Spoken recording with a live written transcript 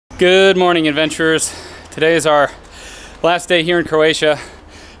Good morning, adventurers. Today is our last day here in Croatia.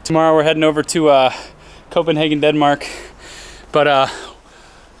 Tomorrow we're heading over to Copenhagen, Denmark. But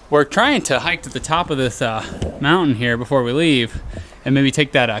we're trying to hike to the top of this mountain here before we leave and maybe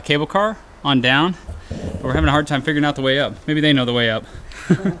take that cable car on down. But we're having a hard time figuring out the way up. Maybe they know the way up.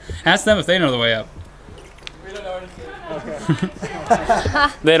 Ask them if they know the way up. We don't know anything. Okay.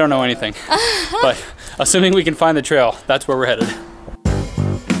 They don't know anything. But assuming we can find the trail, that's where we're headed.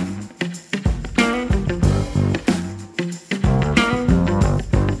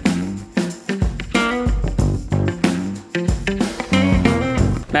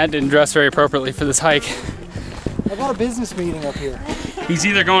 Matt didn't dress very appropriately for this hike. I got a business meeting up here. He's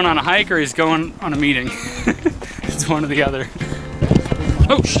either going on a hike or he's going on a meeting. It's one or the other.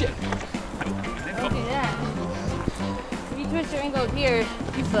 Oh shit! Look at that. If you twist your ankle here,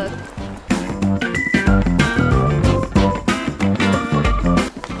 you fucked.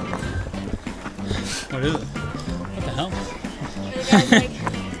 What is it? What the hell? The guy's like,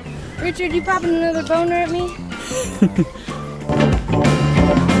 Richard, you popping another boner at me?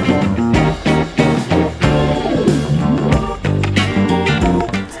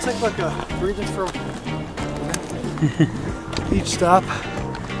 Like a breathing from each stop.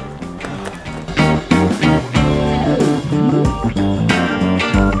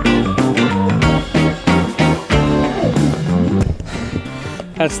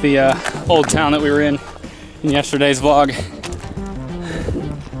 That's the old town that we were in yesterday's vlog.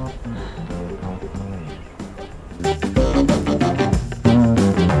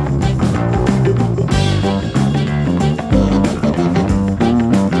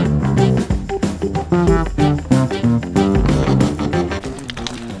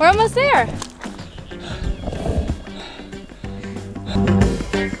 We're almost there.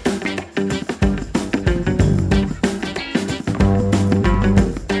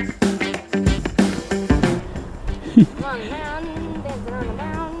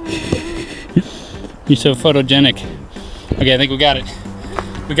 You're so photogenic. Okay, I think we got it.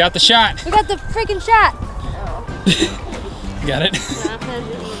 We got the shot. We got the freaking shot. You got it?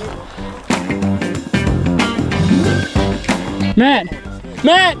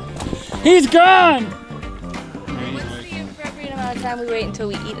 Matt! He's gone! What's the appropriate amount of time we wait until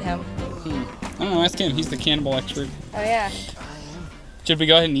we eat him? I don't know, ask him. He's the cannibal expert. Oh yeah. Should we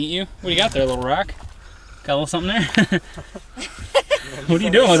go ahead and eat you? What do you got there, little rock? Got a little something there? What are you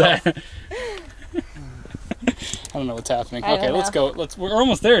doing with that? I don't know what's happening. Okay, let's go. We're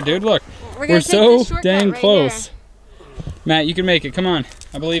almost there, dude. Look. We're so dang close. Here. Matt, you can make it. Come on.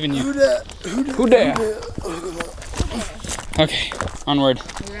 I believe in you. Who dat? Okay, onward. Are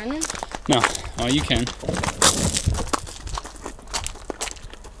you running? No. Oh, you can.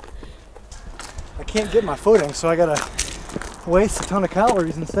 I can't get my footing, so I gotta waste a ton of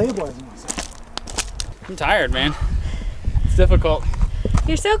calories in stabilizing myself. I'm tired, man. It's difficult.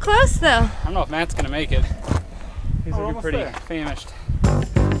 You're so close, though. I don't know if Matt's gonna make it. He's looking pretty famished.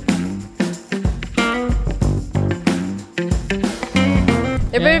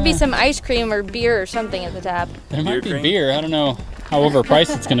 There better be some ice cream or beer or something at the top. There might be beer. I don't know how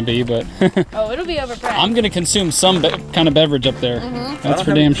overpriced it's gonna be, but oh, it'll be overpriced. I'm gonna consume some kind of beverage up there. That's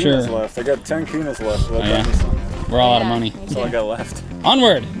for damn sure. Left. I got 10 kunas left. Oh, yeah. We're all out of money. That's all I got left.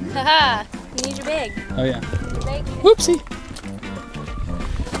 Onward! Haha! You need your bag. Oh yeah. Your bag. Whoopsie!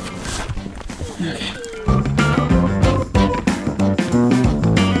 Okay.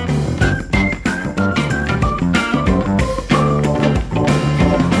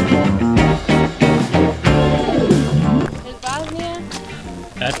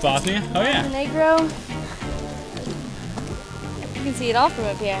 That's Bosnia? Oh yeah. Montenegro. You can see it all from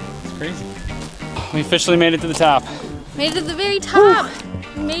up here. It's crazy. We officially made it to the top. Made it to the very top.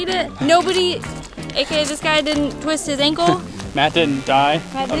 We made it. Nobody, a.k.a. this guy, didn't twist his ankle. Matt didn't die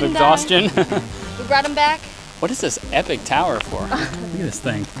of exhaustion. We brought him back. What is this epic tower for? Look at this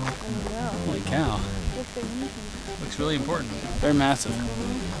thing. Holy cow. Looks really important. Very massive.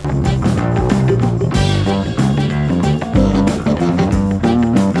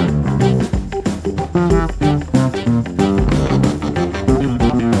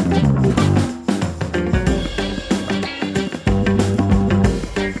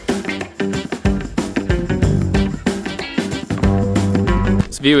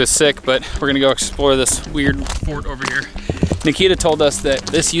 View is sick, but we're gonna go explore this weird fort over here. Nikita told us that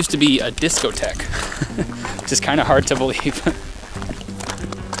this used to be a discotheque, which is kind of hard to believe.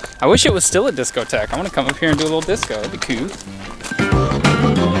 I wish it was still a discotheque. I want to come up here and do a little disco. That'd be cool.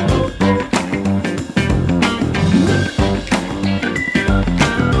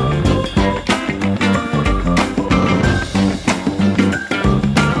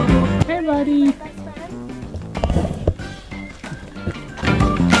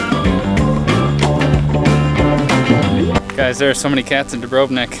 Guys, there are so many cats in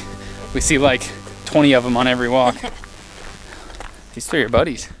Dubrovnik. We see like 20 of them on every walk. These three are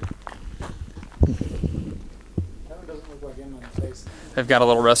buddies. They've got a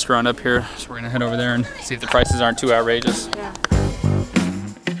little restaurant up here, so we're gonna head over there and see if the prices aren't too outrageous. Yeah.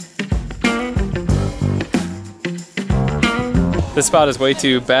 This spot is way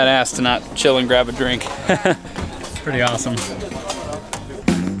too badass to not chill and grab a drink. It's pretty awesome.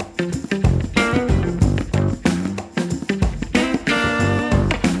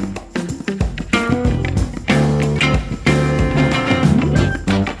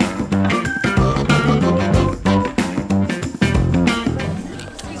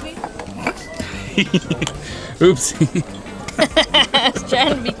 Oops. I was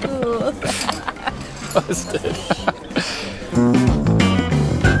trying to be cool. Busted.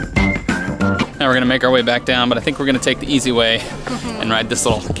 Now we're gonna make our way back down, but I think we're gonna take the easy way and ride this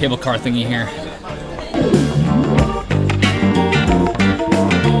little cable car thingy here.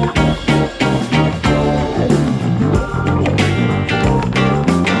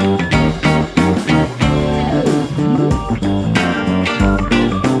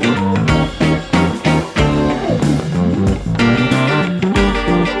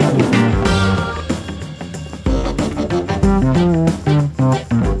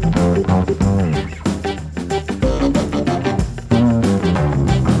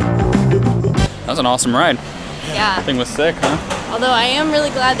 That was an awesome ride. Yeah. That thing was sick, huh? Although I am really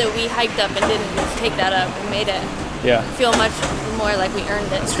glad that we hiked up and didn't take that up and made it Yeah. feel much more like we earned it.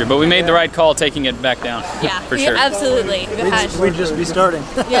 That's true, but we made the right call taking it back down. Yeah, for sure. Absolutely. We'd just be starting.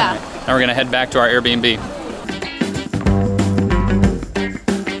 Yeah. Now we're gonna head back to our Airbnb.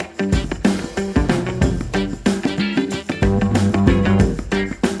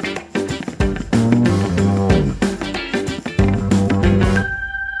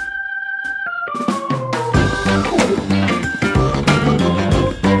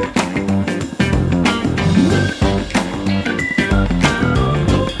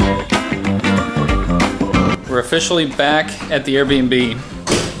 We're officially back at the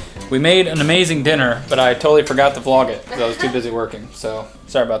Airbnb. We made an amazing dinner, but I totally forgot to vlog it because I was too busy working. So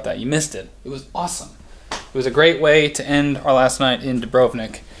sorry about that. You missed it. It was awesome. It was a great way to end our last night in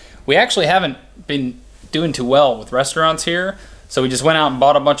Dubrovnik. We actually haven't been doing too well with restaurants here, so we just went out and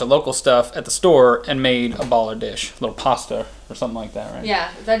bought a bunch of local stuff at the store and made a baller dish, a little pasta or something like that, right?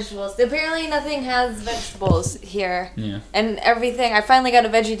 Yeah, vegetables. Apparently nothing has vegetables here. Yeah. And everything, I finally got a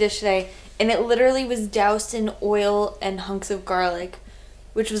veggie dish today, and it literally was doused in oil and hunks of garlic,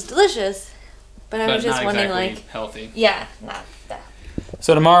 which was delicious, but I was just not wondering, exactly like, healthy. yeah, not that.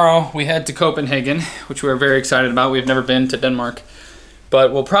 So tomorrow we head to Copenhagen, which we're very excited about. We've never been to Denmark,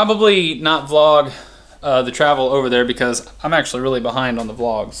 but we'll probably not vlog the travel over there because I'm actually really behind on the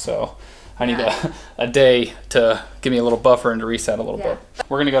vlogs, so I need a day to give me a little buffer and to reset a little bit.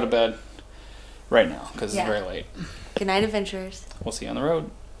 We're gonna go to bed right now because it's very late. Good night, adventurers. We'll see you on the road.